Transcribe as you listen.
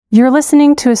You're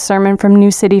listening to a sermon from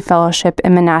New City Fellowship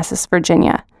in Manassas,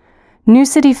 Virginia. New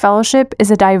City Fellowship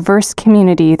is a diverse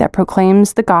community that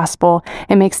proclaims the gospel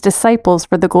and makes disciples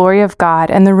for the glory of God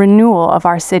and the renewal of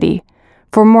our city.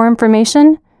 For more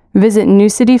information, visit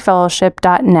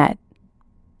newcityfellowship.net.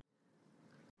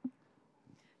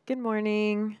 Good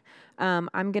morning.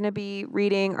 I'm going to be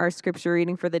reading our scripture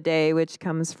reading for the day, which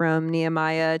comes from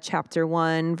Nehemiah chapter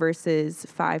 1, verses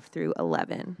 5 through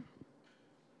 11.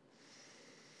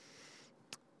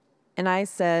 And I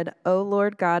said, O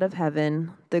Lord God of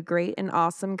heaven, the great and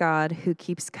awesome God who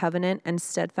keeps covenant and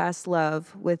steadfast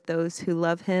love with those who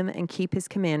love him and keep his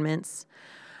commandments,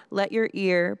 let your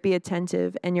ear be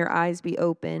attentive and your eyes be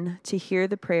open to hear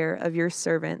the prayer of your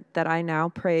servant that I now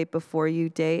pray before you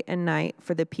day and night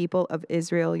for the people of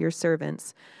Israel, your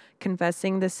servants,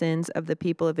 confessing the sins of the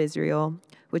people of Israel,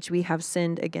 which we have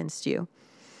sinned against you.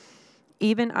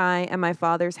 Even I and my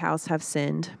father's house have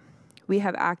sinned. We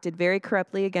have acted very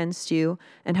corruptly against you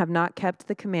and have not kept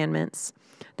the commandments,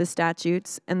 the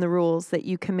statutes, and the rules that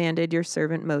you commanded your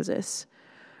servant Moses.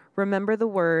 Remember the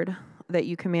word that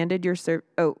you commanded your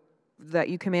servant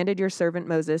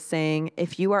Moses, saying,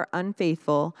 If you are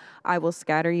unfaithful, I will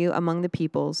scatter you among the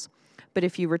peoples. But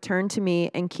if you return to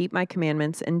me and keep my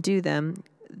commandments and do them,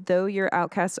 though your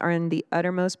outcasts are in the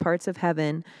uttermost parts of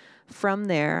heaven, from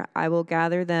there I will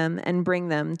gather them and bring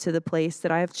them to the place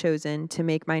that I have chosen to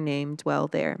make my name dwell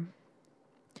there.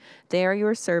 They are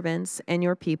your servants and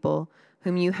your people,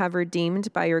 whom you have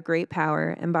redeemed by your great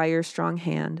power and by your strong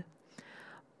hand.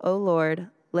 O Lord,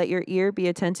 let your ear be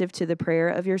attentive to the prayer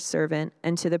of your servant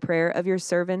and to the prayer of your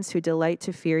servants who delight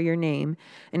to fear your name,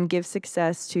 and give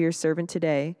success to your servant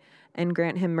today, and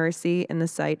grant him mercy in the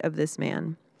sight of this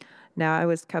man. Now I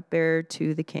was cupbearer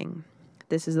to the king.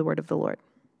 This is the word of the Lord.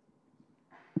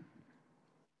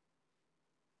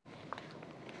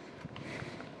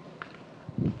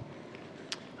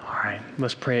 All right,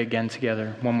 let's pray again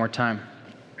together one more time.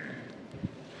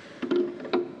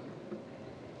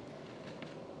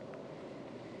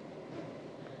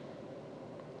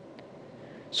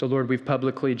 So, Lord, we've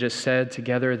publicly just said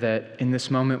together that in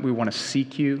this moment we want to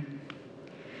seek you.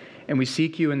 And we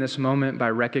seek you in this moment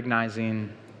by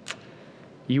recognizing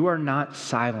you are not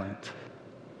silent.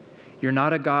 You're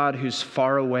not a God who's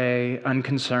far away,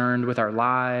 unconcerned with our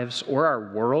lives or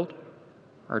our world,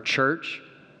 our church.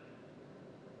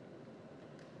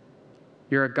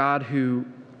 You're a God who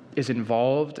is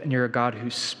involved, and you're a God who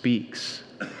speaks.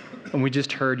 And we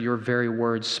just heard your very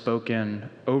words spoken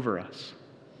over us.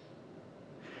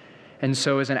 And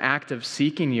so as an act of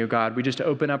seeking you, God, we just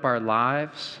open up our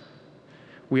lives.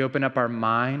 We open up our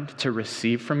mind to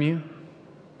receive from you.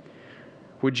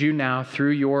 Would you now,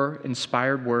 through your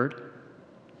inspired word,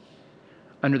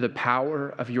 under the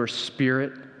power of your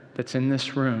Spirit that's in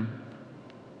this room,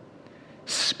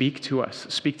 speak to us.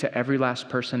 Speak to every last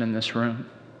person in this room.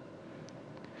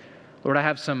 Lord, I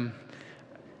have some,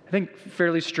 I think,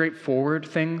 fairly straightforward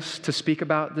things to speak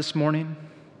about this morning.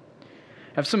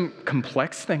 I have some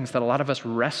complex things that a lot of us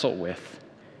wrestle with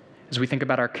as we think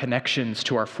about our connections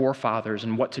to our forefathers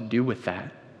and what to do with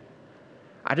that.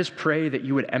 I just pray that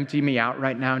you would empty me out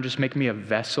right now and just make me a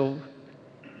vessel.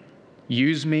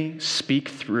 Use me, speak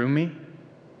through me.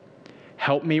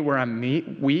 Help me where I'm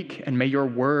weak, and may your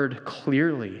word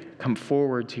clearly come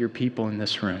forward to your people in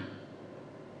this room.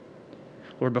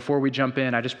 Lord, before we jump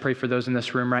in, I just pray for those in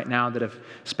this room right now that have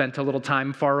spent a little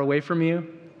time far away from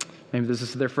you. Maybe this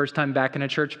is their first time back in a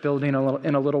church building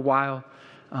in a little while.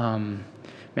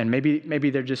 Maybe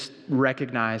they're just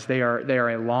recognize they are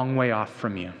a long way off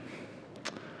from you.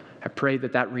 I pray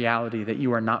that reality that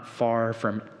you are not far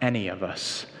from any of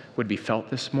us would be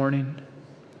felt this morning.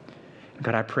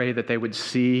 God, I pray that they would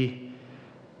see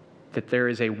that there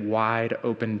is a wide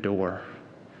open door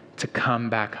to come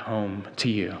back home to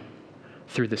you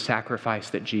through the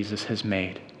sacrifice that Jesus has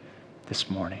made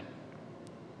this morning.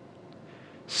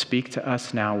 Speak to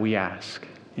us now, we ask.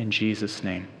 In Jesus'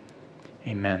 name,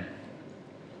 amen.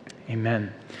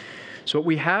 Amen. So what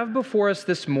we have before us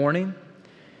this morning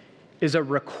is a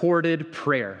recorded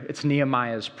prayer. It's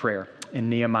Nehemiah's prayer in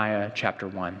Nehemiah chapter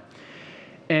 1.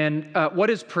 And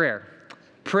what is prayer?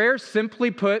 Prayer, simply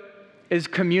put, is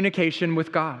communication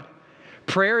with God.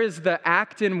 Prayer is the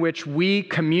act in which we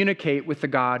communicate with the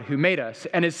God who made us.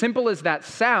 And as simple as that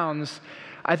sounds,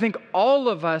 I think all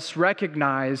of us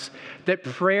recognize that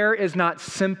prayer is not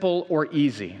simple or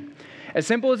easy. As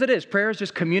simple as it is, prayer is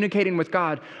just communicating with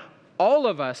God. All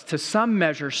of us, to some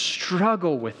measure,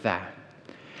 struggle with that.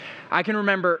 I can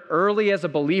remember early as a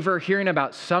believer hearing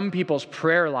about some people's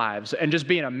prayer lives and just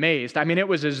being amazed. I mean, it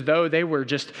was as though they were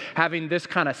just having this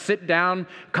kind of sit-down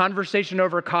conversation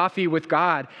over coffee with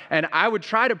God. And I would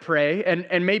try to pray,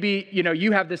 and maybe,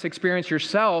 you have this experience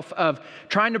yourself of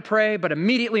trying to pray, but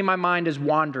immediately my mind is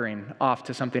wandering off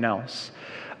to something else.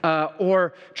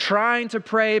 Or trying to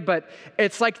pray, but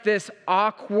it's like this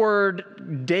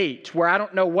awkward date where I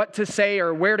don't know what to say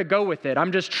or where to go with it.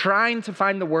 I'm just trying to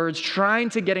find the words, trying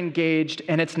to get engaged,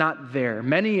 and it's not there.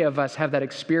 Many of us have that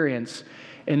experience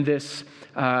in this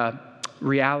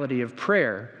reality of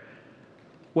prayer.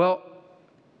 Well,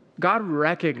 God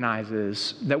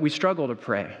recognizes that we struggle to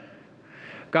pray.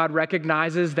 God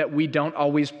recognizes that we don't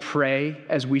always pray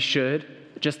as we should,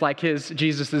 just like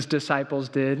Jesus' disciples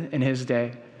did in his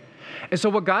day. And so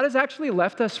what God has actually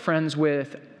left us, friends,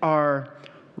 with are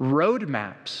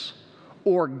roadmaps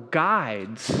or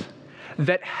guides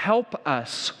that help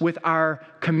us with our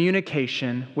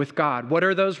communication with God. What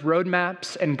are those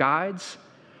roadmaps and guides?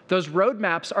 Those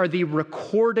roadmaps are the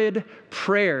recorded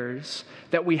prayers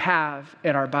that we have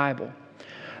in our Bible.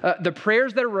 The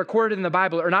prayers that are recorded in the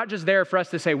Bible are not just there for us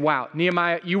to say, wow,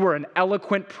 Nehemiah, you were an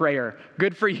eloquent prayer.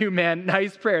 Good for you, man.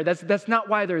 Nice prayer. That's not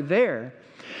why they're there.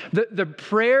 The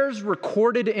prayers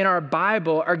recorded in our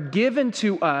Bible are given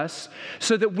to us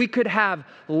so that we could have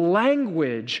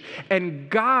language and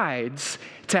guides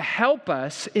to help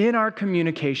us in our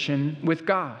communication with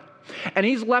God. And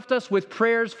he's left us with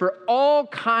prayers for all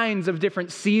kinds of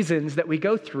different seasons that we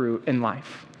go through in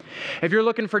life. If you're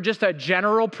looking for just a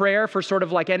general prayer for sort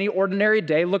of like any ordinary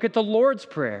day, look at the Lord's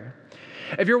Prayer.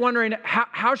 If you're wondering,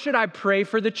 how should I pray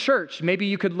for the church? Maybe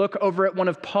you could look over at one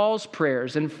of Paul's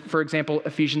prayers in, for example,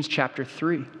 Ephesians chapter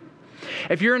 3.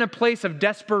 If you're in a place of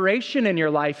desperation in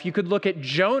your life, you could look at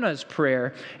Jonah's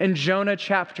prayer in Jonah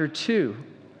chapter 2.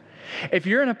 If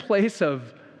you're in a place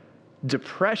of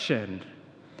depression,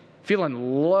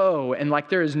 feeling low and like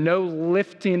there is no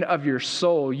lifting of your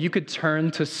soul, you could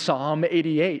turn to Psalm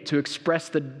 88 to express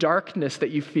the darkness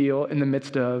that you feel in the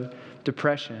midst of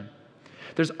depression.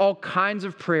 There's all kinds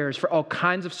of prayers for all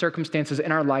kinds of circumstances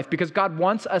in our life because God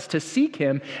wants us to seek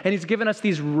him, and he's given us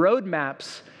these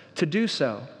roadmaps to do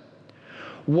so.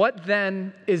 What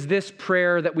then is this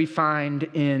prayer that we find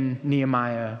in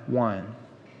Nehemiah 1?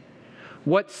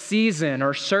 What season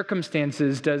or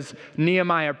circumstances does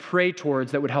Nehemiah pray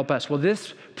towards that would help us? Well,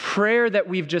 this prayer that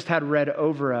we've just had read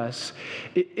over us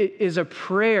is a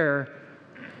prayer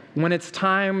when it's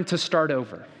time to start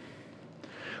over,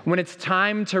 when it's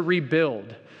time to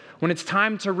rebuild, when it's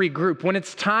time to regroup, when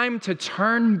it's time to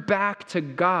turn back to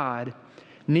God.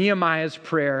 Nehemiah's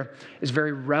prayer is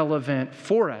very relevant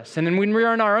for us. And then when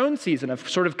we're in our own season of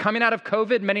sort of coming out of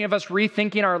COVID, many of us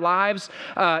rethinking our lives,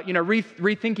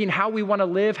 rethinking how we want to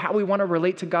live, how we want to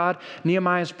relate to God,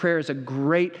 Nehemiah's prayer is a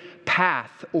great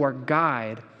path or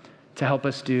guide to help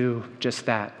us do just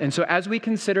that. And so as we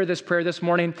consider this prayer this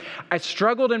morning, I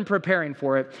struggled in preparing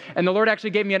for it. And the Lord actually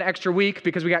gave me an extra week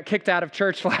because we got kicked out of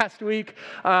church last week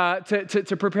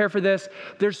to prepare for this.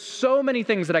 There's so many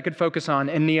things that I could focus on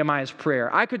in Nehemiah's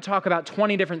prayer. I could talk about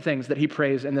 20 different things that he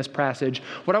prays in this passage.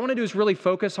 What I want to do is really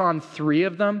focus on 3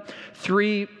 of them,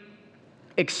 3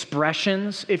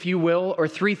 expressions, if you will, or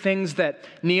 3 things that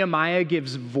Nehemiah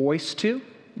gives voice to,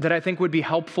 that I think would be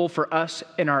helpful for us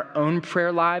in our own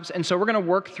prayer lives. And so we're going to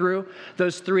work through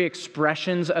those 3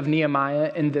 expressions of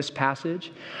Nehemiah in this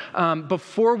passage.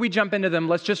 Before we jump into them,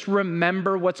 let's just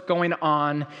remember what's going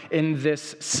on in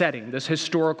this setting, this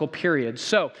historical period.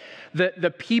 So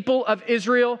the people of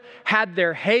Israel had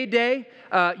their heyday,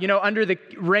 under the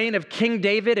reign of King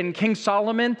David and King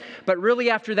Solomon. But really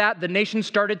after that, the nation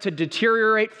started to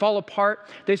deteriorate, fall apart.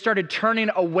 They started turning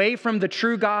away from the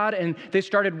true God, and they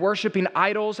started worshiping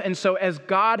idols. And so as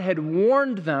God had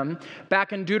warned them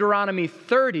back in Deuteronomy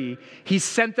 30, he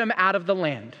sent them out of the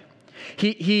land.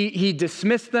 He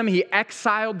dismissed them. He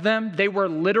exiled them. They were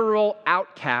literal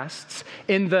outcasts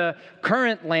in the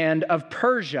current land of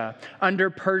Persia under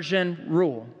Persian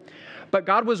rule. But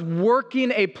God was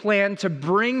working a plan to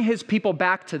bring his people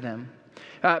back to them,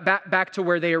 back to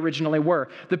where they originally were.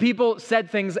 The people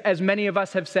said things, as many of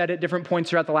us have said at different points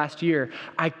throughout the last year,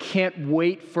 I can't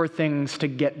wait for things to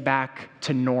get back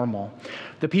to normal.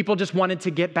 The people just wanted to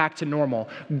get back to normal.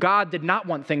 God did not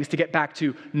want things to get back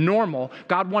to normal.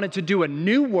 God wanted to do a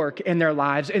new work in their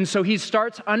lives. And so he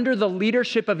starts under the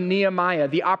leadership of Nehemiah,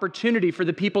 the opportunity for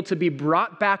the people to be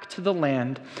brought back to the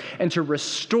land and to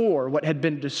restore what had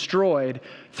been destroyed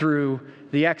through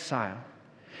the exile.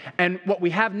 And what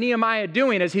we have Nehemiah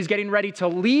doing is he's getting ready to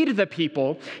lead the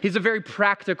people. He's a very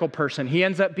practical person. He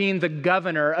ends up being the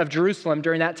governor of Jerusalem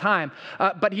during that time.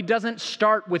 But he doesn't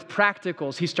start with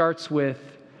practicals. He starts with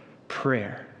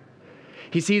prayer.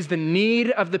 He sees the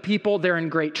need of the people. They're in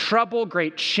great trouble,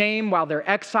 great shame while they're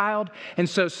exiled. And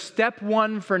so step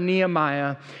one for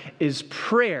Nehemiah is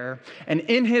prayer. And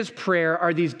in his prayer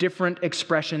are these different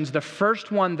expressions. The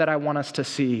first one that I want us to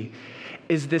see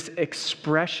is this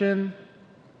expression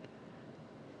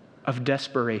of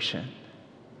desperation.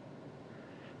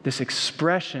 This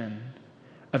expression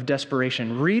of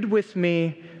desperation. Read with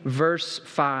me verse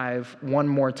 5 one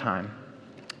more time.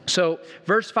 So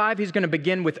verse 5, he's going to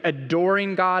begin with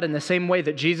adoring God in the same way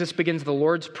that Jesus begins the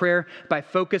Lord's Prayer by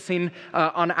focusing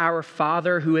on our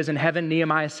Father who is in heaven.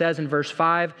 Nehemiah says in verse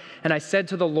 5, "And I said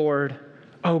to the Lord,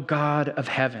 O God of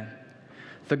heaven,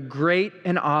 the great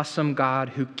and awesome God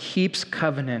who keeps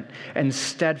covenant and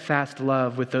steadfast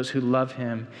love with those who love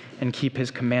him and keep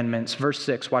his commandments." Verse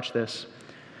 6, watch this.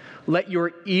 "Let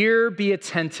your ear be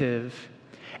attentive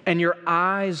and your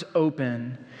eyes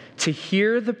open to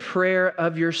hear the prayer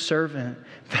of your servant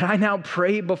that I now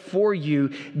pray before you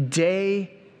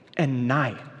day and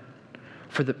night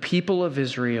for the people of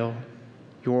Israel,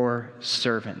 your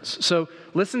servants." So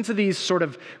listen to these sort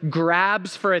of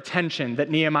grabs for attention that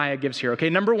Nehemiah gives here.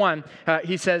 Okay, number one,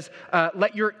 he says,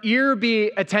 let your ear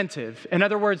be attentive. In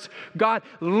other words, God,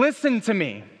 listen to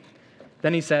me.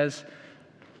 Then he says,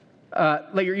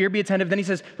 let your ear be attentive. Then he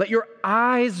says, let your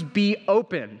eyes be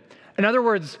open. In other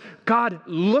words, God,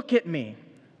 look at me.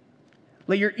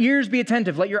 Let your ears be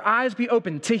attentive. Let your eyes be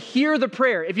open to hear the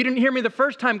prayer. If you didn't hear me the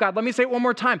first time, God, let me say it one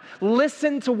more time.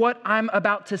 Listen to what I'm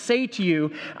about to say to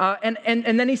you.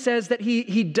 And then he says that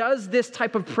he does this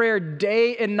type of prayer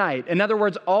day and night. In other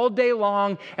words, all day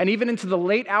long and even into the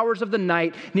late hours of the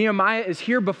night, Nehemiah is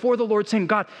here before the Lord saying,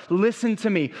 God, listen to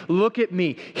me. Look at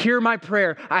me. Hear my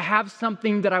prayer. I have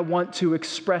something that I want to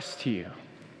express to you.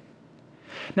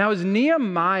 Now, is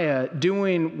Nehemiah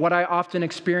doing what I often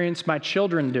experience my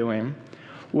children doing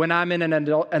when I'm in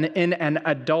an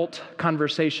adult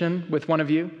conversation with one of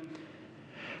you?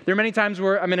 There are many times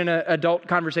where I'm in an adult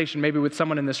conversation, maybe with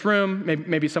someone in this room,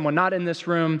 maybe someone not in this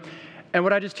room, and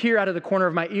what I just hear out of the corner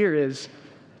of my ear is,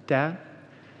 Dad?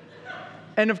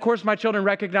 And of course, my children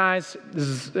recognize this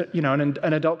is,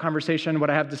 an adult conversation. What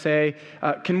I have to say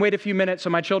can wait a few minutes. So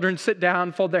my children sit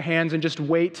down, fold their hands, and just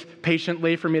wait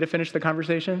patiently for me to finish the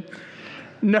conversation.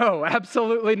 No,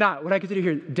 absolutely not. What I continue to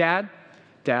hear,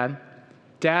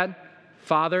 Dad,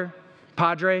 Father,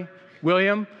 Padre,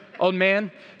 William, old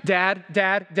man, Dad.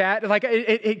 Like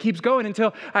it keeps going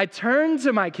until I turn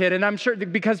to my kid, and I'm sure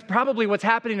because probably what's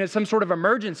happening is some sort of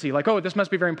emergency. Like, oh, this must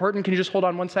be very important. Can you just hold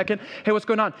on one second? Hey, what's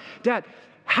going on? Dad,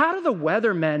 how do the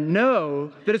weathermen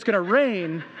know that it's going to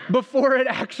rain before it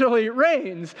actually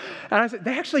rains? And I said,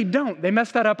 they actually don't. They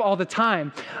mess that up all the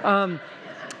time.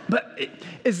 But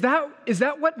is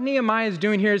that what Nehemiah is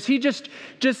doing here? Is he just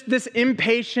this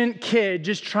impatient kid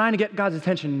just trying to get God's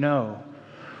attention? No.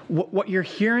 What you're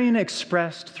hearing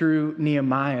expressed through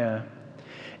Nehemiah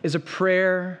is a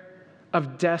prayer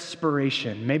of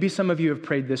desperation. Maybe some of you have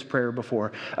prayed this prayer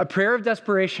before. A prayer of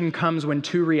desperation comes when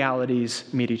two realities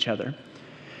meet each other.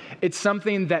 It's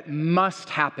something that must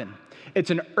happen. It's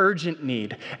an urgent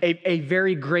need, a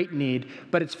very great need,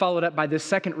 but it's followed up by this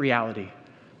second reality.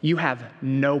 You have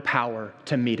no power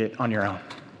to meet it on your own.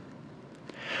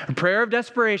 A prayer of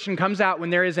desperation comes out when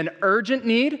there is an urgent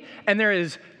need and there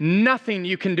is nothing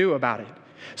you can do about it.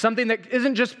 Something that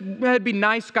isn't just, it'd be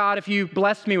nice, God, if you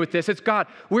blessed me with this. It's, God,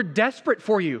 we're desperate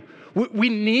for you. We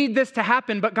need this to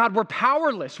happen, but God, we're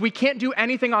powerless. We can't do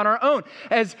anything on our own.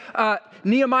 As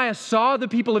Nehemiah saw the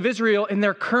people of Israel in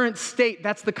their current state,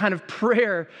 that's the kind of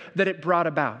prayer that it brought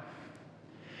about.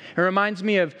 It reminds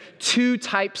me of two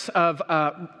types of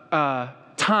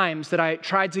times that I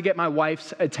tried to get my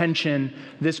wife's attention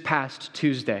this past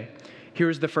Tuesday.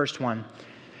 Here's the first one.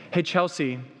 Hey,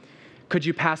 Chelsea, could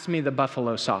you pass me the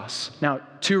buffalo sauce? Now,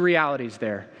 two realities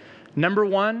there. Number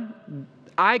one,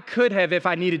 I could have, if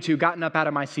I needed to, gotten up out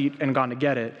of my seat and gone to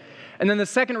get it. And then the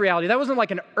second reality, that wasn't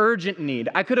like an urgent need.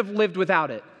 I could have lived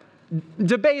without it.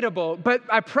 Debatable, but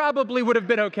I probably would have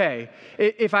been okay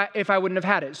if I wouldn't have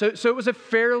had it. So it was a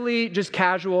fairly just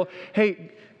casual,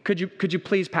 hey, could you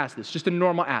please pass this? Just a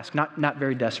normal ask, not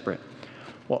very desperate.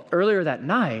 Well, earlier that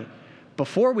night,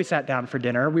 before we sat down for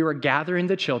dinner, we were gathering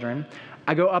the children.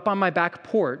 I go up on my back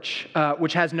porch,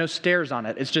 which has no stairs on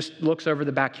it. It just looks over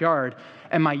the backyard.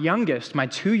 And my youngest, my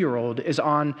 2-year-old, is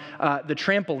on the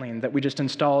trampoline that we just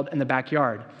installed in the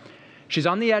backyard. She's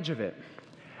on the edge of it.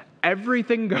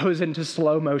 Everything goes into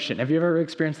slow motion. Have you ever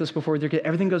experienced this before with your kid?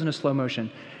 Everything goes into slow motion.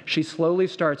 She slowly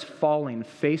starts falling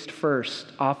face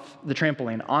first off the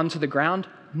trampoline onto the ground.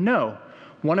 No.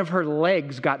 One of her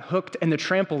legs got hooked in the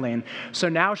trampoline, so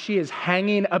now she is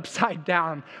hanging upside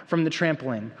down from the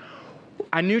trampoline.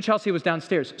 I knew Chelsea was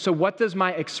downstairs. So what does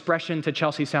my expression to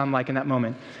Chelsea sound like in that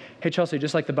moment? Hey, Chelsea,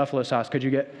 just like the buffalo sauce, could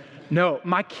you get? No,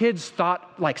 my kids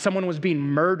thought like someone was being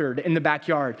murdered in the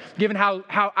backyard, given how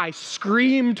I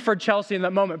screamed for Chelsea in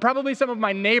that moment. Probably some of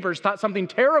my neighbors thought something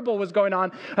terrible was going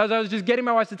on as I was just getting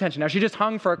my wife's attention. Now, she just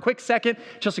hung for a quick second.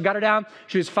 Chelsea got her down.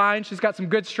 She was fine. She's got some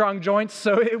good, strong joints,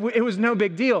 so it was no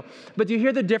big deal. But do you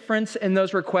hear the difference in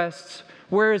those requests?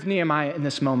 Where is Nehemiah in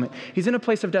this moment? He's in a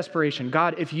place of desperation.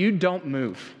 God, if you don't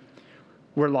move,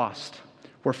 we're lost.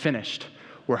 We're finished.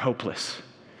 We're hopeless.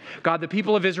 God, the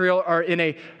people of Israel are in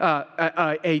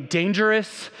a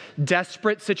dangerous,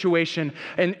 desperate situation.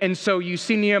 And so you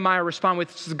see Nehemiah respond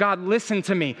with, God, listen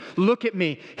to me, look at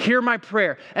me, hear my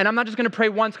prayer. And I'm not just going to pray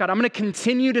once, God, I'm going to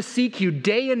continue to seek you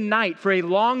day and night for a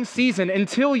long season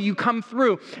until you come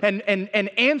through and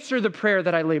answer the prayer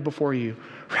that I lay before you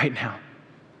right now.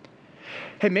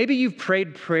 Hey, maybe you've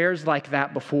prayed prayers like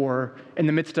that before in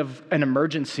the midst of an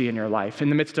emergency in your life, in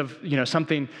the midst of,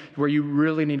 something where you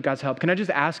really need God's help. Can I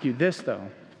just ask you this, though?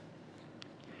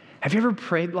 Have you ever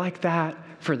prayed like that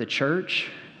for the church?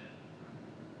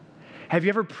 Have you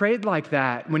ever prayed like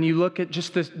that when you look at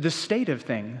just the state of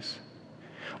things?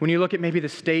 When you look at maybe the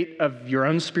state of your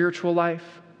own spiritual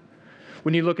life?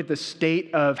 When you look at the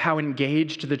state of how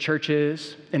engaged the church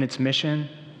is in its mission?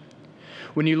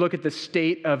 When you look at the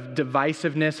state of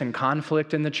divisiveness and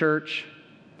conflict in the church,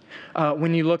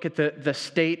 when you look at the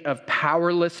state of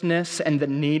powerlessness and the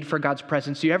need for God's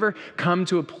presence, do you ever come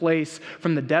to a place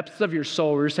from the depths of your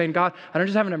soul where you're saying, God, I don't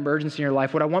just have an emergency in your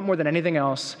life. What I want more than anything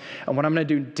else, and what I'm going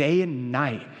to do day and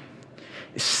night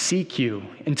is seek you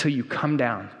until you come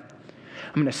down.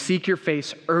 I'm going to seek your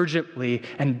face urgently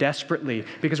and desperately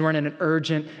because we're in an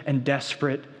urgent and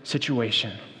desperate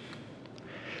situation.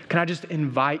 Can I just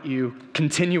invite you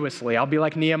continuously? I'll be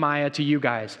like Nehemiah to you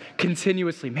guys.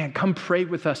 Continuously, man, come pray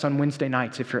with us on Wednesday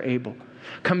nights if you're able.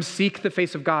 Come seek the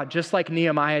face of God just like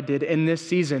Nehemiah did in this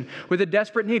season with a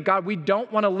desperate need. God, we don't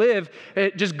want to live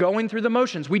just going through the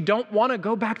motions. We don't want to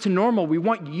go back to normal. We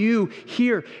want you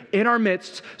here in our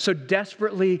midst. So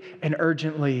desperately and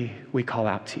urgently, we call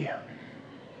out to you.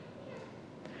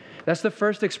 That's the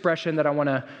first expression that I want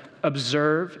to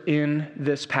observe in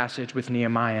this passage with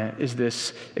Nehemiah is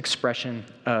this expression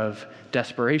of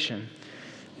desperation.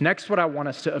 Next, what I want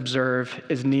us to observe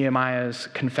is Nehemiah's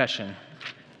confession.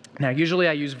 Now, usually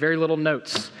I use very little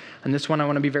notes. On this one, I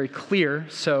want to be very clear,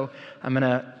 so I'm going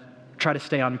to try to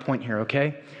stay on point here,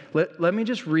 okay? Let me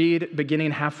just read,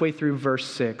 beginning halfway through verse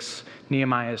 6,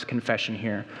 Nehemiah's confession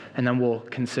here, and then we'll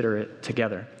consider it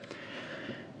together.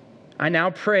 I now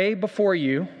pray before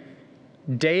you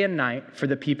day and night for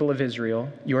the people of Israel,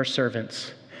 your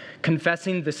servants,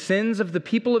 confessing the sins of the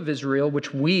people of Israel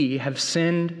which we have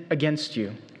sinned against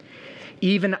you.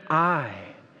 Even I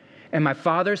and my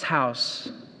father's house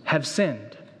have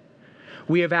sinned.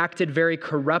 We have acted very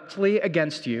corruptly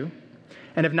against you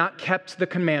and have not kept the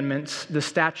commandments, the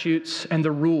statutes, and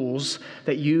the rules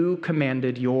that you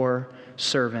commanded your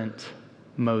servant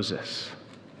Moses.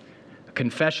 A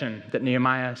confession that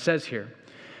Nehemiah says here.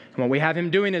 And what we have him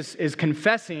doing is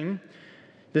confessing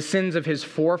the sins of his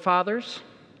forefathers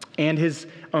and his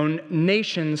own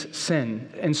nation's sin.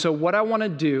 And so what I want to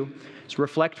do is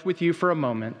reflect with you for a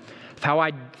moment of how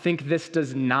I think this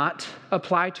does not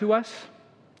apply to us,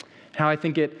 how I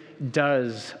think it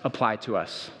does apply to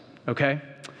us, okay?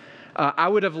 I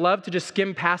would have loved to just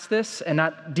skim past this and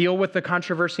not deal with the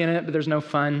controversy in it, but there's no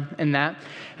fun in that.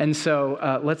 And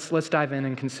so let's dive in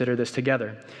and consider this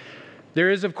together. There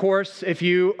is, of course, if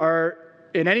you are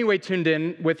in any way tuned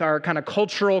in with our kind of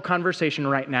cultural conversation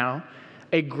right now,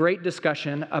 a great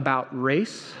discussion about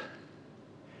race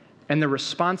and the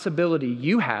responsibility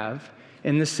you have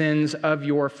in the sins of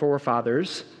your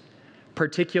forefathers,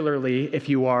 particularly if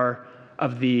you are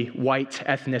of the white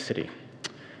ethnicity.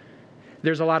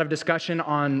 There's a lot of discussion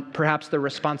on perhaps the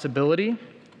responsibility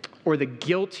or the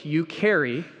guilt you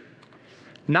carry,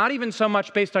 not even so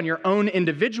much based on your own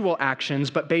individual actions,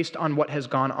 but based on what has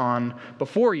gone on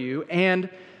before you. And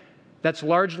that's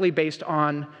largely based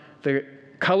on the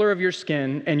color of your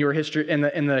skin and your history in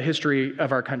the history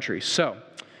of our country. So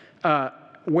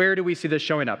where do we see this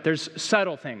showing up? There's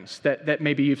subtle things that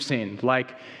maybe you've seen,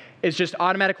 like it's just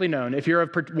automatically known. If you're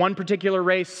of one particular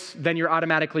race, then you're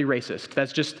automatically racist.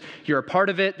 That's just, you're a part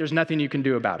of it. There's nothing you can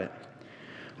do about it.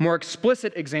 More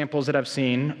explicit examples that I've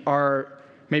seen are,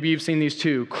 maybe you've seen these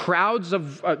too, crowds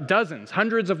of dozens,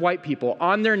 hundreds of white people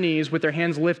on their knees with their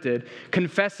hands lifted,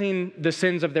 confessing the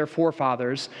sins of their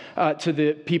forefathers to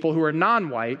the people who are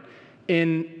non-white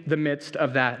in the midst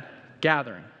of that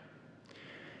gathering.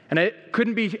 And it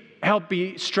couldn't help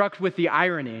be struck with the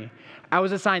irony I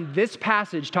was assigned this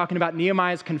passage talking about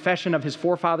Nehemiah's confession of his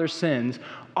forefathers' sins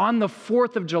on the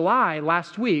 4th of July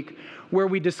last week, where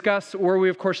we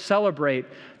of course celebrate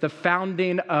the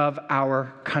founding of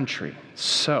our country.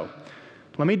 So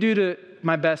let me do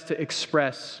my best to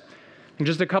express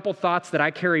just a couple thoughts that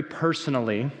I carry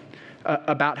personally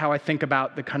about how I think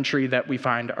about the country that we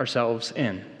find ourselves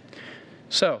in.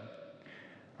 So,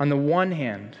 on the one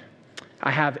hand, I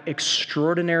have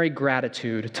extraordinary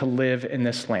gratitude to live in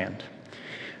this land.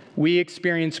 We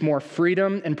experience more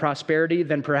freedom and prosperity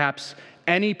than perhaps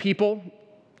any people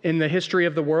in the history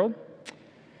of the world.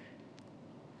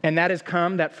 And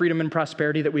that freedom and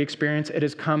prosperity that we experience, it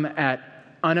has come at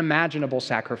unimaginable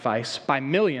sacrifice by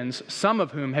millions, some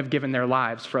of whom have given their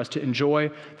lives for us to enjoy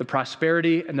the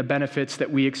prosperity and the benefits that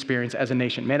we experience as a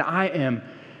nation. Man, I am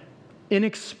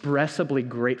inexpressibly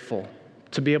grateful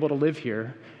to be able to live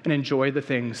here and enjoy the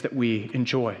things that we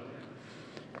enjoy.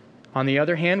 On the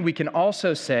other hand, we can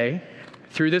also say,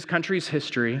 through this country's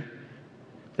history,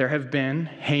 there have been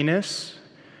heinous,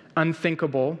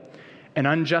 unthinkable, and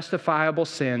unjustifiable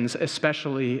sins,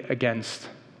 especially against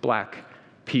Black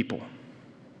people.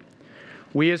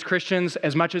 We as Christians,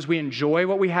 as much as we enjoy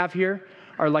what we have here,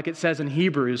 are, like it says in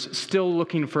Hebrews, still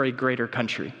looking for a greater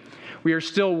country. We are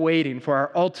still waiting for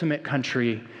our ultimate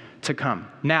country to come.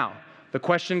 Now, the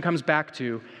question comes back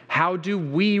to, how do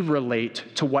we relate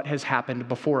to what has happened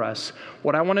before us?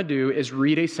 What I want to do is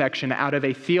read a section out of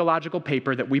a theological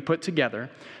paper that we put together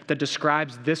that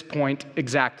describes this point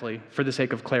exactly for the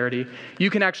sake of clarity. You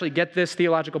can actually get this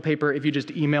theological paper if you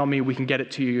just email me. We can get it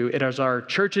to you. It is our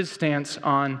church's stance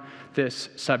on this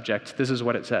subject. This is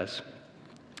what it says.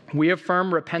 We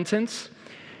affirm repentance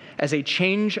as a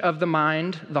change of the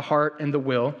mind, the heart, and the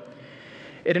will.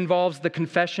 It involves the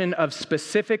confession of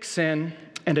specific sin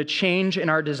and a change in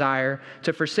our desire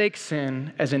to forsake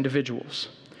sin as individuals.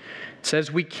 It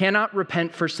says we cannot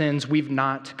repent for sins we've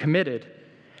not committed.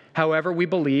 However, we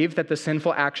believe that the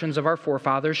sinful actions of our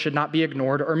forefathers should not be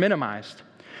ignored or minimized.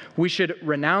 We should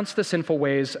renounce the sinful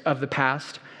ways of the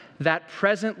past that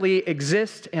presently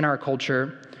exist in our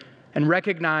culture and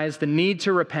recognize the need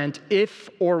to repent if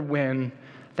or when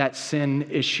that sin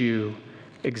issue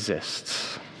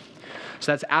exists.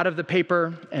 So that's out of the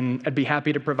paper, and I'd be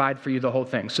happy to provide for you the whole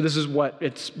thing. So this is what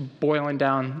it's boiling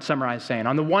down, summarized, saying.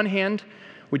 On the one hand,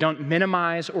 we don't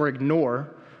minimize or ignore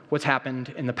what's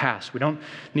happened in the past. We don't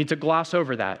need to gloss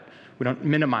over that. We don't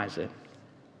minimize it.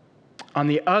 On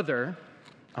the other,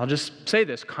 I'll just say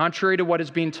this, contrary to what is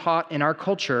being taught in our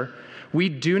culture, we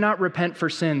do not repent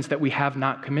for sins that we have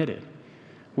not committed.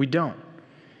 We don't.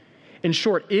 In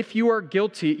short, if you are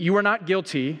guilty, you are not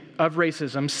guilty of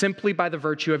racism simply by the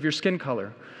virtue of your skin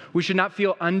color. We should not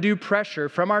feel undue pressure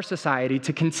from our society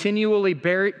to continually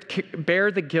bear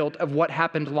the guilt of what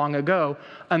happened long ago,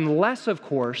 unless, of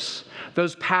course,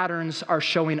 those patterns are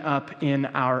showing up in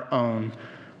our own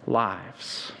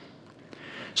lives.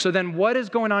 So then what is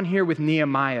going on here with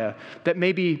Nehemiah that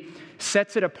maybe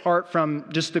sets it apart from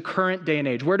just the current day and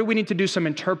age? Where do we need to do some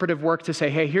interpretive work to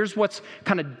say, hey, here's what's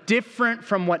kind of different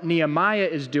from what Nehemiah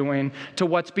is doing to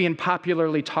what's being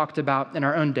popularly talked about in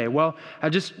our own day? Well, I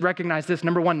just recognize this.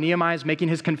 Number one, Nehemiah is making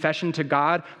his confession to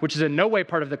God, which is in no way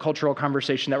part of the cultural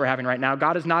conversation that we're having right now.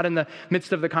 God is not in the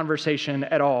midst of the conversation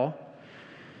at all.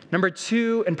 Number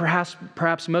two, and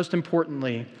perhaps most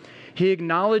importantly, he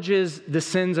acknowledges the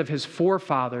sins of his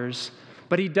forefathers,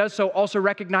 but he does so also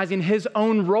recognizing his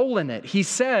own role in it. He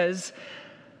says,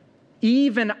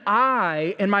 even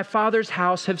I and my father's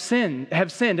house have sinned.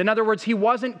 In other words, he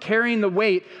wasn't carrying the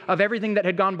weight of everything that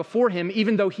had gone before him,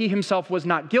 even though he himself was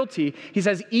not guilty. He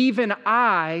says, even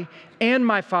I and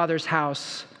my father's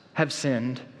house have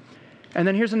sinned. And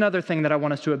then here's another thing that I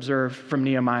want us to observe from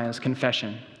Nehemiah's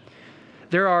confession.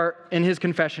 There are, in his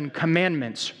confession,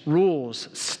 commandments, rules,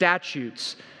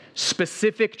 statutes,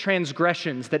 specific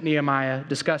transgressions that Nehemiah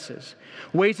discusses.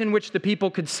 Ways in which the people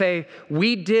could say,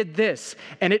 we did this,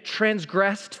 and it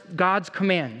transgressed God's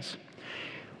commands.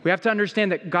 We have to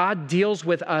understand that God deals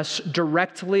with us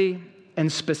directly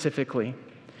and specifically.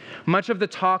 Much of the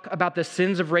talk about the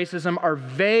sins of racism are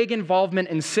vague involvement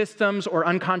in systems or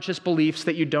unconscious beliefs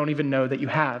that you don't even know that you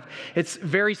have. It's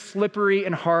very slippery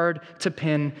and hard to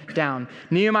pin down.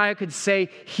 Nehemiah could say,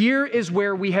 here is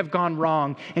where we have gone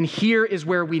wrong, and here is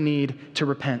where we need to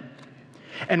repent.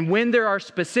 And when there are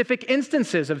specific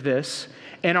instances of this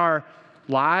in our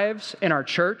lives, in our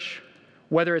church,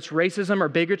 whether it's racism or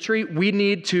bigotry, we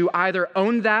need to either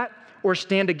own that or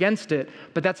stand against it,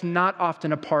 but that's not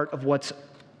often a part of what's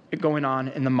going on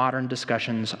in the modern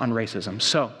discussions on racism.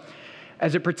 So,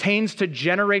 as it pertains to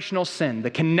generational sin,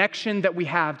 the connection that we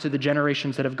have to the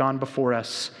generations that have gone before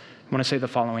us, I want to say the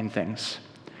following things.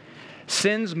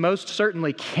 Sins most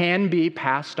certainly can be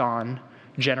passed on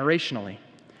generationally.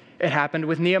 It happened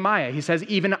with Nehemiah. He says,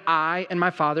 even I and my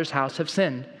father's house have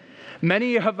sinned.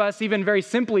 Many of us even very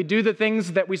simply do the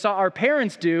things that we saw our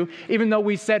parents do, even though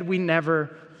we said we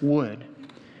never would.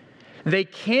 They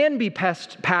can be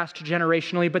passed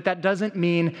generationally, but that doesn't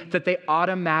mean that they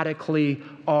automatically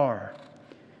are,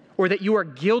 or that you are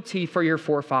guilty for your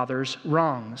forefathers'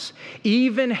 wrongs.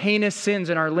 Even heinous sins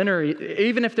in our lineage,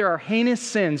 even if there are heinous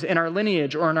sins in our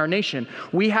lineage or in our nation,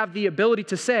 we have the ability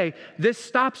to say, this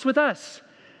stops with us.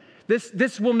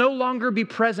 This will no longer be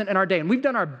present in our day. And we've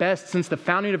done our best since the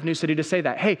founding of New City to say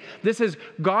that, hey, this has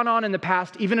gone on in the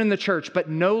past, even in the church, but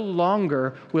no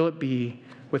longer will it be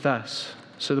with us.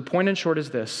 So the point in short is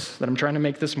this, that I'm trying to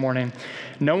make this morning.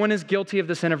 No one is guilty of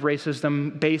the sin of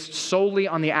racism based solely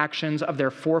on the actions of their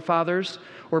forefathers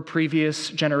or previous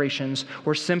generations,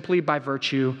 or simply by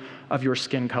virtue of your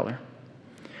skin color.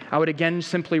 I would again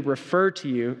simply refer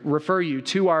you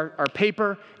to our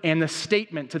paper and the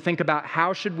statement to think about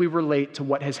how should we relate to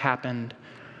what has happened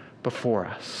before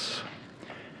us.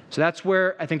 So that's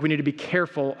where I think we need to be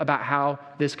careful about how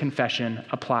this confession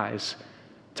applies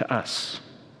to us.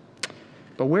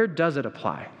 But where does it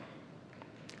apply?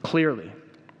 Clearly.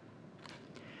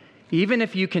 Even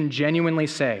if you can genuinely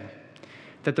say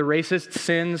that the racist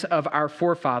sins of our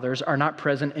forefathers are not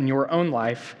present in your own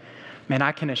life, man,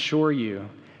 I can assure you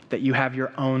that you have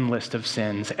your own list of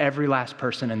sins, every last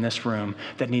person in this room,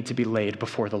 that need to be laid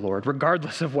before the Lord,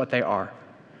 regardless of what they are.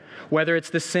 Whether it's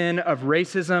the sin of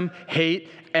racism, hate,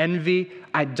 envy,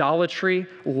 idolatry,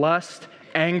 lust,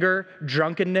 anger,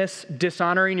 drunkenness,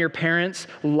 dishonoring your parents,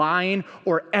 lying,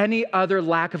 or any other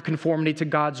lack of conformity to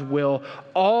God's will,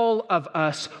 all of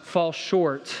us fall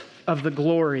short of the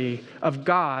glory of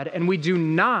God, and we do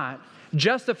not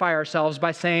justify ourselves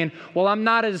by saying, well, I'm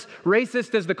not as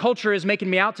racist as the culture is making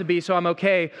me out to be, so I'm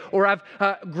okay, or I've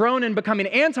grown in becoming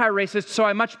anti-racist, so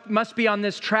I must be on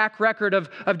this track record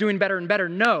of doing better and better.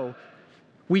 No,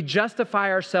 we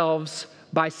justify ourselves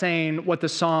by saying what the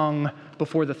song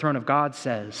Before the Throne of God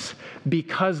says,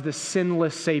 because the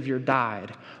sinless Savior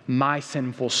died, my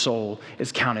sinful soul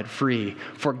is counted free.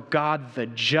 For God the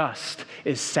just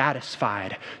is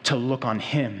satisfied to look on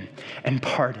him and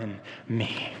pardon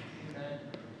me.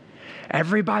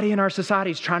 Everybody in our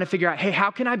society is trying to figure out, hey,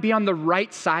 how can I be on the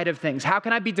right side of things? How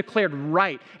can I be declared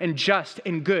right and just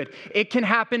and good? It can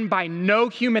happen by no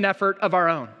human effort of our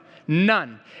own.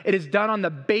 None. It is done on the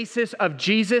basis of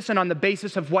Jesus and on the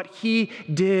basis of what he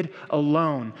did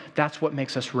alone. That's what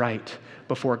makes us right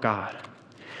before God.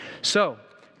 So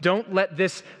don't let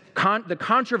the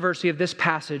controversy of this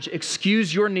passage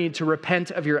excuse your need to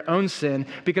repent of your own sin,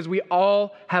 because we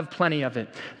all have plenty of it.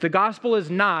 The gospel is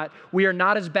not, we are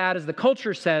not as bad as the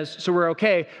culture says, so we're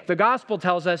okay. The gospel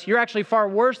tells us you're actually far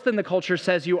worse than the culture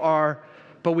says you are,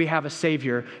 but we have a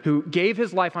Savior who gave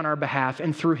his life on our behalf,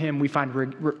 and through him we find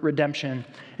redemption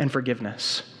and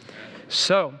forgiveness.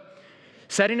 So,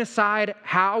 setting aside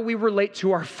how we relate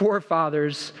to our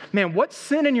forefathers, man, what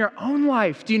sin in your own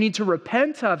life do you need to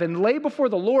repent of and lay before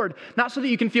the Lord, not so that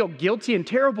you can feel guilty and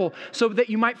terrible, so that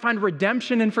you might find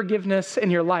redemption and forgiveness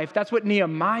in your life? That's what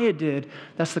Nehemiah did.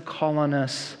 That's the call on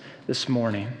us this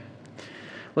morning.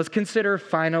 Let's consider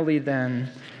finally then,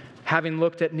 having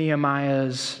looked at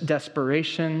Nehemiah's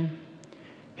desperation,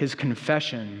 his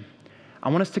confession, I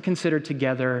want us to consider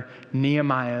together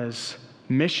Nehemiah's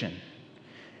mission.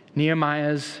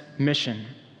 Nehemiah's mission.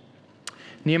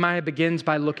 Nehemiah begins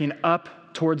by looking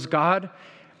up towards God,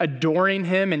 adoring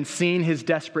him and seeing his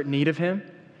desperate need of him.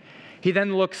 He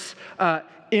then looks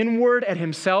inward at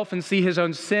himself and sees his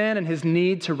own sin and his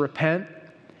need to repent.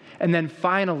 And then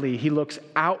finally, he looks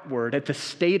outward at the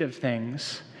state of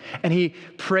things, and he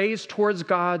prays towards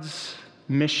God's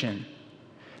mission,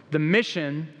 the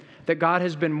mission that God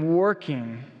has been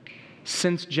working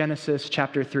since Genesis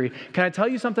chapter 3. Can I tell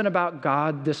you something about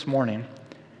God this morning?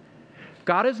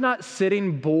 God is not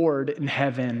sitting bored in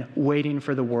heaven waiting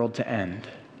for the world to end.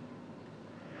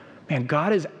 Man,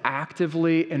 God is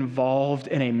actively involved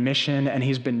in a mission, and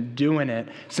he's been doing it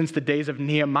since the days of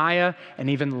Nehemiah and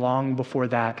even long before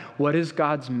that. What is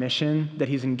God's mission that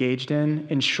he's engaged in?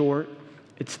 In short,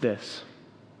 it's this.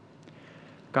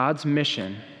 God's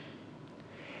mission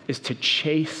is to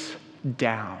chase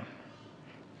down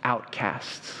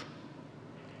outcasts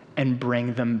and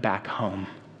bring them back home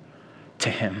to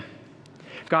him.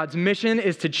 God's mission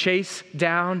is to chase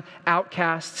down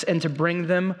outcasts and to bring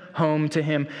them home to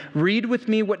him. Read with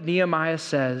me what Nehemiah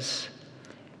says,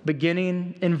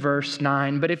 beginning in verse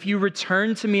 9. But if you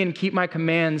return to me and keep my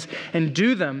commands and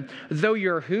do them, though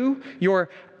you're who? You're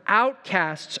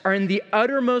outcasts are in the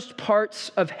uttermost parts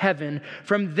of heaven.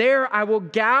 From there I will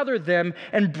gather them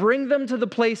and bring them to the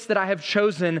place that I have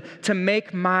chosen to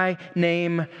make my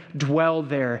name dwell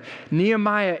there.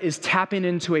 Nehemiah is tapping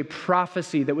into a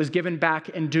prophecy that was given back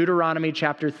in Deuteronomy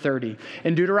chapter 30.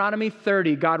 In Deuteronomy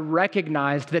 30, God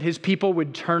recognized that his people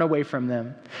would turn away from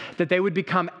them, that they would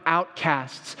become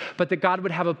outcasts, but that God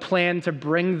would have a plan to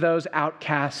bring those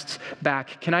outcasts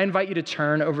back. Can I invite you to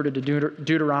turn over to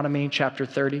Deuteronomy chapter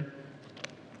 30?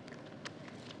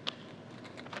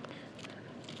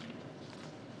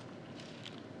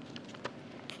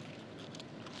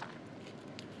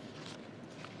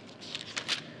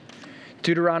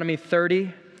 Deuteronomy 30,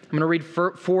 I'm going to read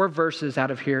 4 verses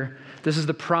out of here. This is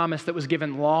the promise that was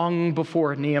given long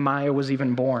before Nehemiah was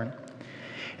even born.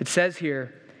 It says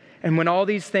here, "And when all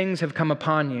these things have come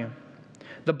upon you,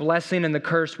 the blessing and the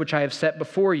curse which I have set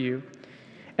before you,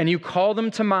 and you call them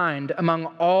to mind among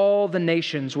all the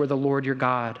nations where the Lord your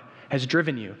God has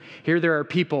driven you." Here there are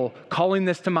people calling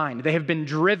this to mind. They have been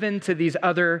driven to these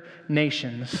other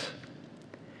nations.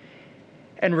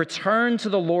 "And return to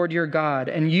the Lord your God,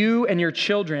 and you and your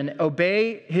children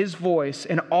obey his voice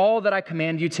in all that I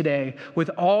command you today with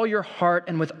all your heart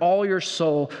and with all your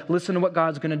soul." Listen to what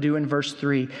God's going to do in verse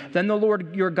 3. "Then the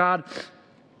Lord your God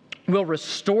will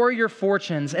restore your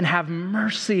fortunes and have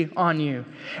mercy on you.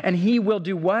 And he will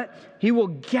do what? He will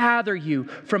gather you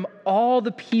from all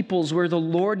the peoples where the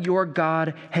Lord your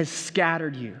God has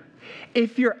scattered you.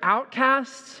 If your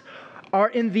outcasts are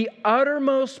in the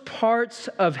uttermost parts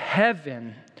of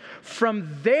heaven, from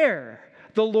there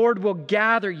the Lord will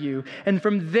gather you, and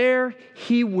from there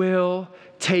he will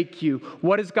take you."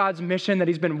 What is God's mission that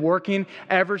he's been working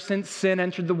ever since sin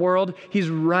entered the world? He's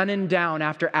running down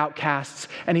after outcasts,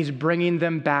 and he's bringing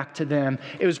them back to them.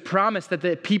 It was promised that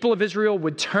the people of Israel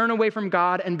would turn away from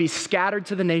God and be scattered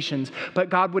to the nations, but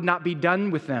God would not be done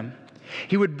with them.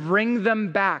 He would bring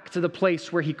them back to the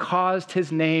place where he caused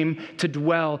his name to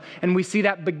dwell. And we see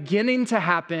that beginning to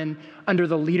happen under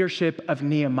the leadership of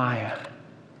Nehemiah.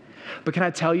 But can I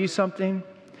tell you something?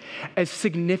 As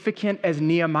significant as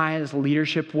Nehemiah's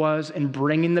leadership was in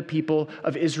bringing the people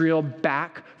of Israel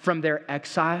back from their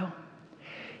exile,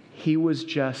 he was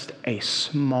just a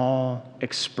small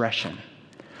expression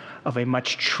of a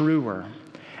much truer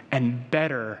and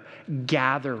better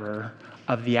gatherer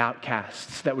of the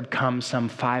outcasts that would come some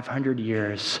 500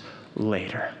 years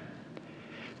later.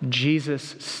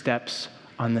 Jesus steps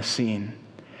on the scene.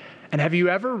 And have you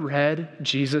ever read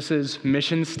Jesus'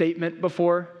 mission statement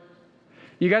before?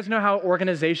 You guys know how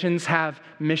organizations have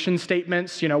mission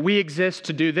statements? We exist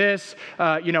to do this.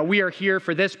 We are here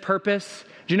for this purpose.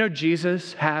 Do you know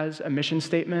Jesus has a mission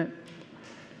statement?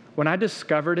 When I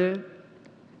discovered it,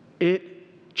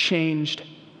 it changed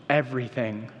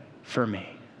everything for me.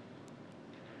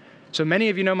 So many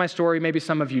of you know my story, maybe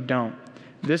some of you don't.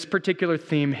 This particular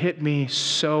theme hit me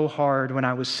so hard when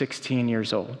I was 16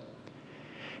 years old.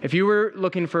 If you were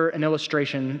looking for an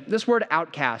illustration, this word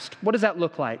outcast, what does that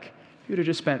look like? If you would have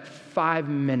just spent 5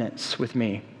 minutes with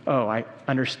me, oh, I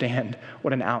understand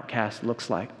what an outcast looks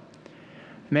like.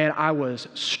 Man, I was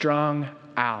strung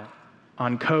out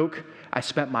on coke. I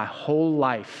spent my whole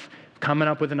life coming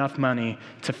up with enough money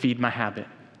to feed my habit.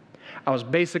 I was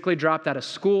basically dropped out of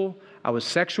school. I was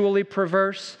sexually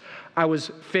perverse. I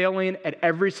was failing at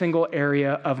every single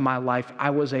area of my life. I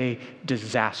was a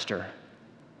disaster.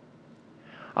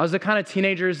 I was the kind of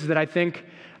teenagers that I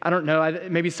don't know,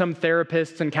 maybe some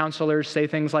therapists and counselors say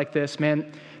things like this,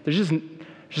 man, there's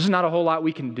just not a whole lot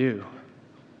we can do.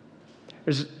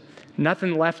 There's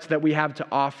nothing left that we have to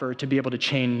offer to be able to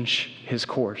change his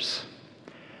course.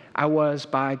 I was,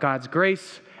 by God's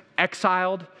grace,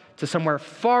 exiled to somewhere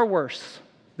far worse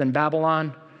than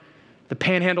Babylon. The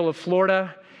panhandle of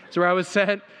Florida is where I was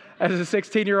sent as a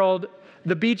 16-year-old.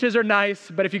 The beaches are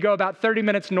nice, but if you go about 30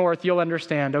 minutes north, you'll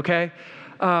understand, okay?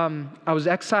 I was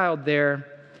exiled there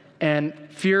and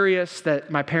furious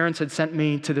that my parents had sent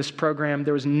me to this program.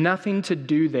 There was nothing to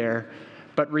do there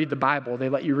but read the Bible. They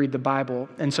let you read the Bible.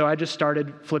 And so I just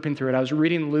started flipping through it. I was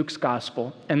reading Luke's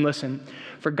gospel. And listen,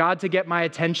 for God to get my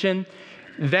attention,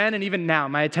 then and even now,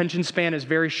 my attention span is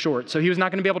very short. So he was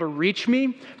not going to be able to reach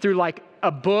me through like a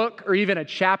book or even a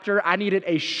chapter. I needed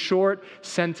a short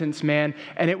sentence, man.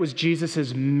 And it was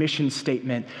Jesus' mission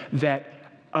statement that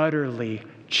utterly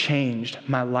changed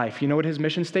my life. You know what his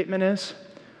mission statement is?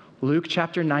 Luke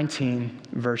chapter 19,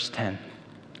 verse 10.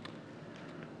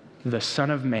 The Son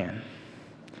of Man.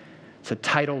 It's a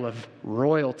title of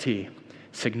royalty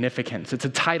significance. It's a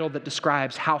title that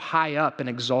describes how high up and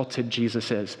exalted Jesus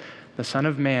is. The Son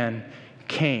of Man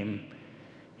came.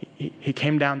 He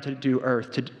came down to do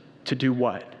earth to do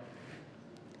what?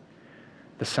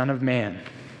 the Son of Man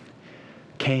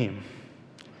came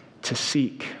to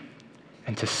seek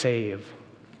and to save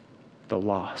the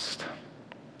lost.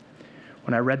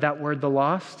 When I read that word, the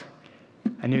lost,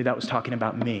 I knew that was talking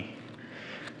about me.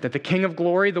 That the King of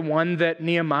Glory, the one that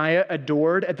Nehemiah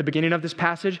adored at the beginning of this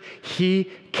passage, he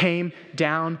came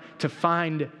down to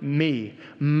find me,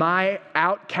 my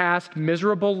outcast,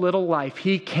 miserable little life.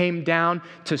 He came down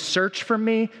to search for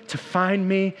me, to find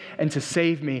me, and to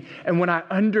save me. And when I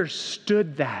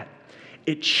understood that,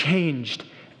 it changed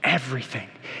everything.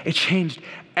 It changed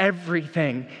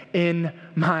everything in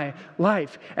my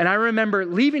life. And I remember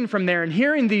leaving from there and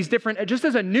hearing these different, just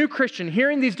as a new Christian,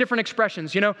 hearing these different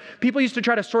expressions. You know, people used to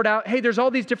try to sort out, hey, there's all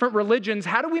these different religions.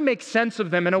 How do we make sense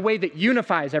of them in a way that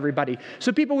unifies everybody?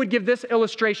 So people would give this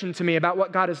illustration to me about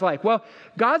what God is like. Well,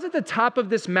 God's at the top of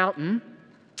this mountain,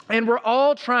 and we're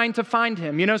all trying to find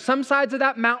him. You know, some sides of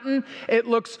that mountain, it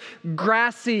looks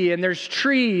grassy and there's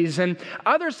trees. And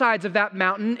other sides of that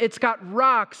mountain, it's got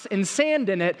rocks and sand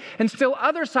in it. And still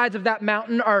other sides of that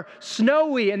mountain are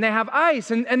snowy and they have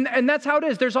ice. And that's how it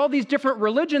is. There's all these different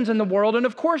religions in the world. And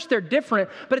of course they're different.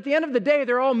 But at the end of the day,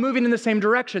 they're all moving in the same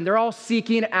direction. They're all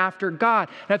seeking after God.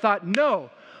 And I thought, no.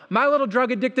 My little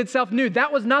drug-addicted self knew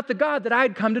that was not the God that I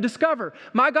had come to discover.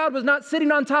 My God was not sitting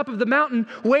on top of the mountain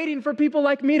waiting for people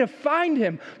like me to find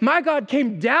him. My God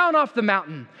came down off the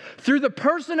mountain through the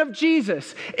person of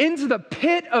Jesus into the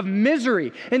pit of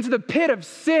misery, into the pit of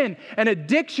sin and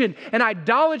addiction and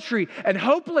idolatry and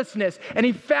hopelessness. And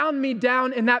he found me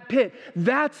down in that pit.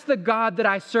 That's the God that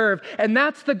I serve. And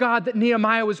that's the God that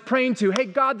Nehemiah was praying to. Hey,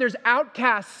 God, there's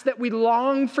outcasts that we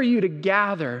long for you to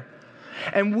gather.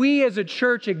 And we as a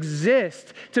church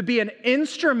exist to be an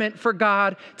instrument for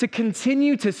God to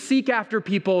continue to seek after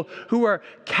people who are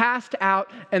cast out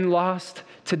and lost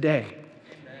today.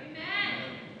 Amen.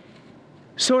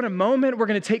 So in a moment, we're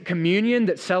going to take communion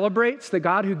that celebrates the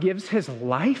God who gives his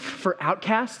life for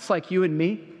outcasts like you and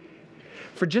me.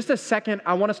 For just a second,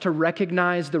 I want us to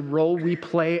recognize the role we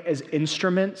play as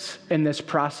instruments in this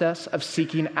process of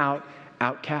seeking out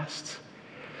outcasts.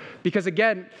 Because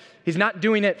again, he's not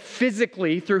doing it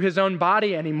physically through his own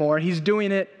body anymore. He's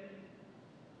doing it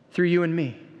through you and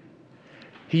me.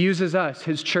 He uses us,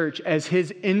 his church, as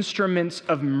his instruments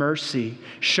of mercy,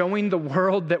 showing the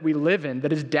world that we live in,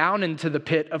 that is down into the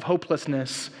pit of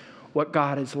hopelessness, what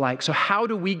God is like. So how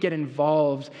do we get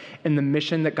involved in the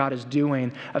mission that God is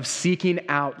doing of seeking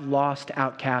out lost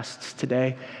outcasts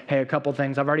today? Hey, a couple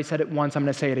things. I've already said it once. I'm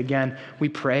going to say it again. We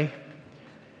pray.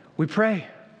 We pray.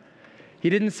 He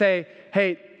didn't say,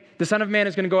 hey, the Son of Man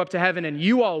is going to go up to heaven and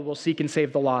you all will seek and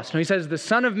save the lost. No, he says the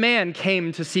Son of Man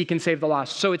came to seek and save the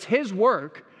lost. So it's his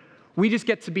work. We just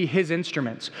get to be his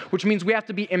instruments, which means we have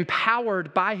to be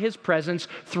empowered by his presence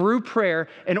through prayer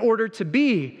in order to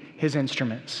be his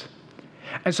instruments.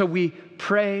 And so we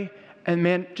pray, and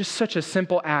man, just such a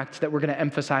simple act that we're going to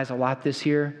emphasize a lot this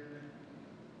year.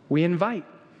 We invite.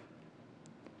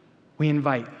 We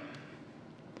invite.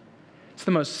 It's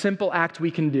the most simple act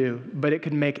we can do, but it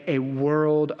could make a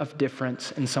world of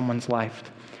difference in someone's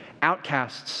life.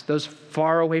 Outcasts, those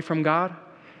far away from God,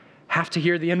 have to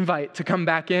hear the invite to come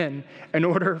back in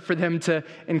order for them to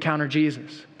encounter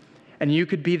Jesus. And you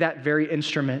could be that very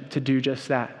instrument to do just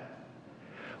that.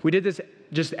 We did this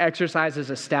just exercise as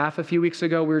a staff a few weeks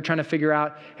ago. We were trying to figure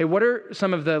out, hey, what are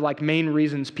some of the main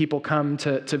reasons people come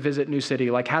to visit New City?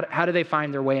 How do they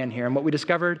find their way in here? And what we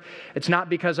discovered, it's not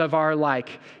because of our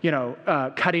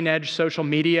cutting edge social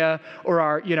media or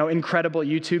our incredible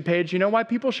YouTube page. You know why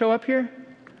people show up here?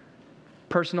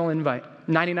 Personal invite,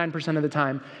 99% of the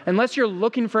time. Unless you're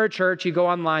looking for a church, you go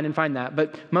online and find that.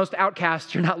 But most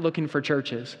outcasts, you're not looking for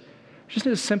churches. Just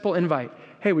a simple invite.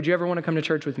 Hey, would you ever want to come to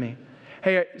church with me?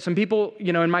 Hey, some people,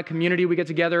 in my community, we get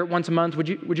together once a month. Would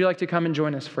you like to come and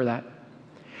join us for that?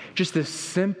 Just this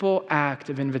simple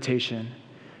act of invitation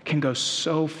can go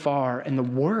so far in the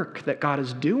work that God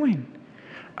is doing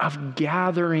of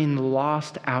gathering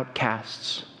lost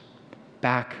outcasts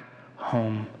back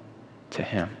home to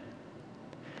him.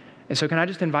 And so can I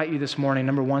just invite you this morning,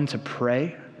 number one, to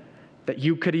pray that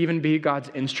you could even be God's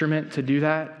instrument to do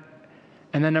that.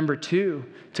 And then number two,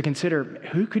 to consider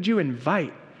who could you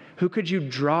invite? Who could you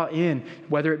draw in,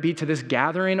 whether it be to this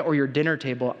gathering or your dinner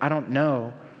table? I don't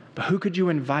know. But who could you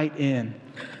invite in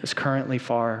that's currently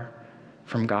far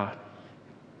from God?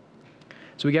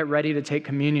 So we get ready to take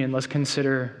communion. Let's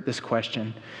consider this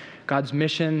question. God's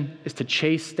mission is to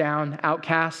chase down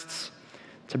outcasts,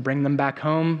 to bring them back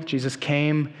home. Jesus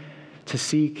came to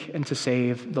seek and to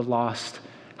save the lost.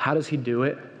 How does he do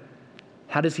it?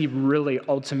 How does he really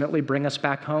ultimately bring us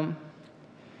back home?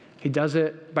 He does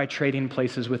it by trading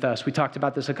places with us. We talked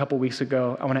about this a couple weeks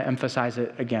ago. I want to emphasize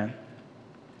it again.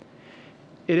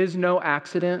 It is no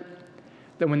accident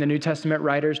that when the New Testament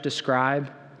writers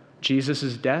describe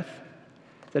Jesus' death,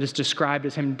 that it's described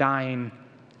as him dying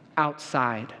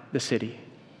outside the city.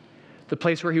 The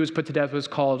place where he was put to death was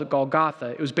called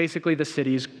Golgotha. It was basically the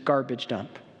city's garbage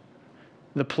dump,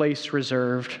 the place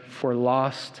reserved for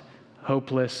lost,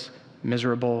 hopeless,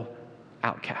 miserable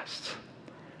outcasts,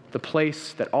 the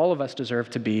place that all of us deserve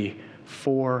to be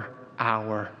for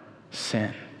our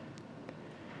sin.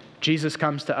 Jesus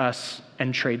comes to us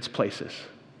and trades places.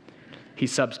 He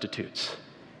substitutes.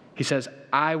 He says,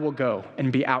 I will go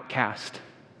and be outcast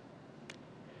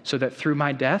so that through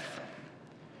my death,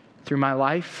 through my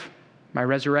life, my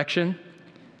resurrection,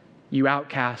 you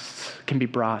outcasts can be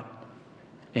brought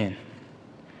in.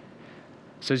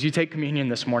 So as you take communion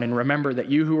this morning, remember that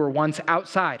you who were once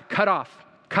outside, cut off,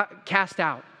 cast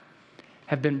out,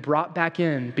 have been brought back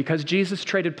in because Jesus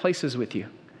traded places with you.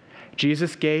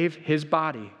 Jesus gave his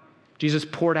body. Jesus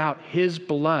poured out his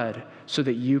blood so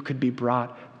that you could be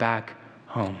brought back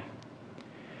home.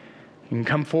 You can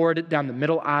come forward down the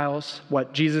middle aisles.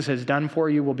 What Jesus has done for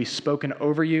you will be spoken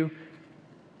over you.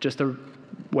 Just a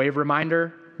way of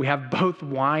reminder, we have both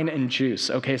wine and juice.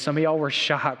 Okay, some of y'all were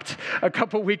shocked a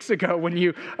couple weeks ago when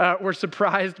you were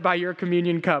surprised by your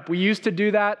communion cup. We used to do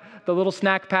that. The little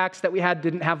snack packs that we had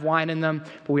didn't have wine in them,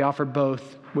 but we offer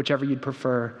both. Whichever you'd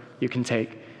prefer, you can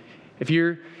take. If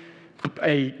you're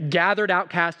a gathered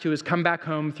outcast who has come back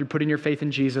home through putting your faith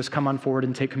in Jesus, come on forward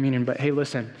and take communion. But hey,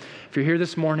 listen, if you're here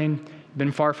this morning, you've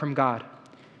been far from God.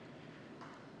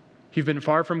 You've been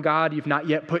far from God. You've not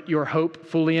yet put your hope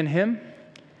fully in him.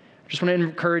 I just want to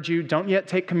encourage you, don't yet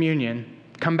take communion.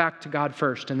 Come back to God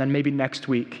first, and then maybe next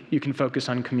week you can focus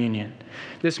on communion.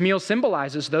 This meal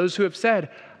symbolizes those who have said,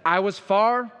 I was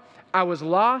far, I was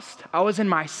lost, I was in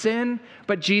my sin,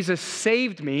 but Jesus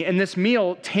saved me, and this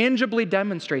meal tangibly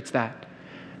demonstrates that.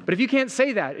 But if you can't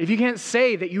say that, if you can't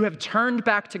say that you have turned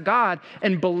back to God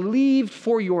and believed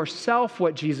for yourself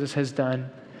what Jesus has done,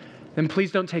 then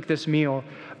please don't take this meal,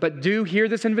 but do hear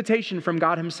this invitation from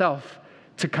God himself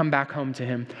to come back home to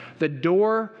him. The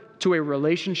door to a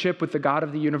relationship with the God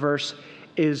of the universe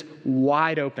is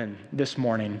wide open this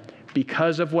morning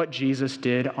because of what Jesus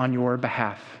did on your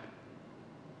behalf.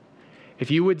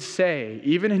 If you would say,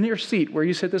 even in your seat where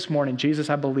you sit this morning, Jesus,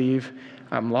 I believe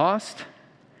I'm lost.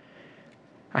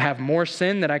 I have more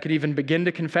sin than I could even begin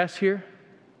to confess here,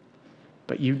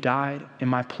 but you died in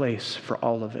my place for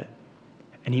all of it.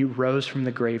 And you rose from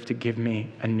the grave to give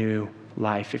me a new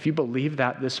life. If you believe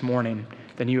that this morning,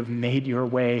 then you have made your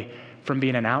way from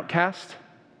being an outcast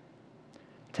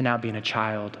to now being a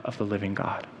child of the living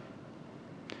God.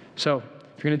 So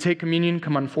if you're going to take communion,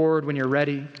 come on forward when you're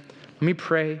ready. Let me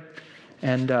pray,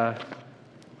 and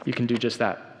you can do just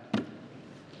that.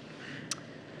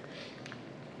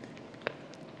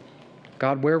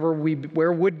 God, where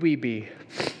would we be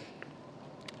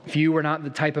if you were not the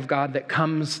type of God that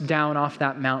comes down off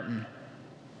that mountain,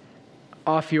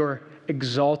 off your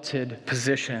exalted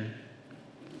position,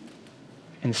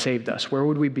 and saved us? Where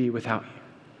would we be without you?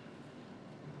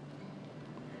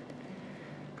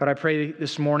 God, I pray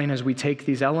this morning as we take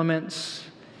these elements,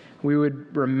 we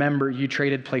would remember you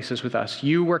traded places with us.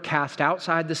 You were cast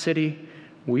outside the city.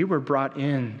 We were brought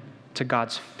in to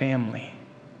God's family.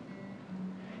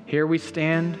 Here we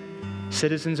stand,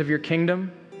 citizens of your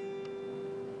kingdom,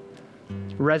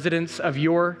 residents of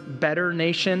your better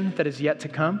nation that is yet to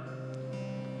come,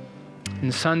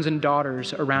 and sons and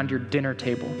daughters around your dinner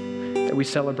table that we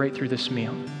celebrate through this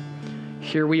meal.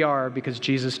 Here we are because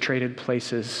Jesus traded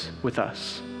places with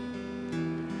us.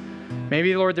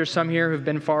 Maybe, Lord, there's some here who've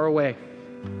been far away,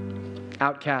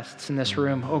 outcasts in this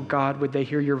room. Oh God, would they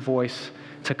hear your voice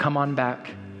to come on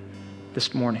back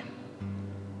this morning?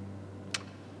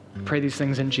 I pray these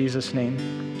things in Jesus' name.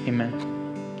 Amen.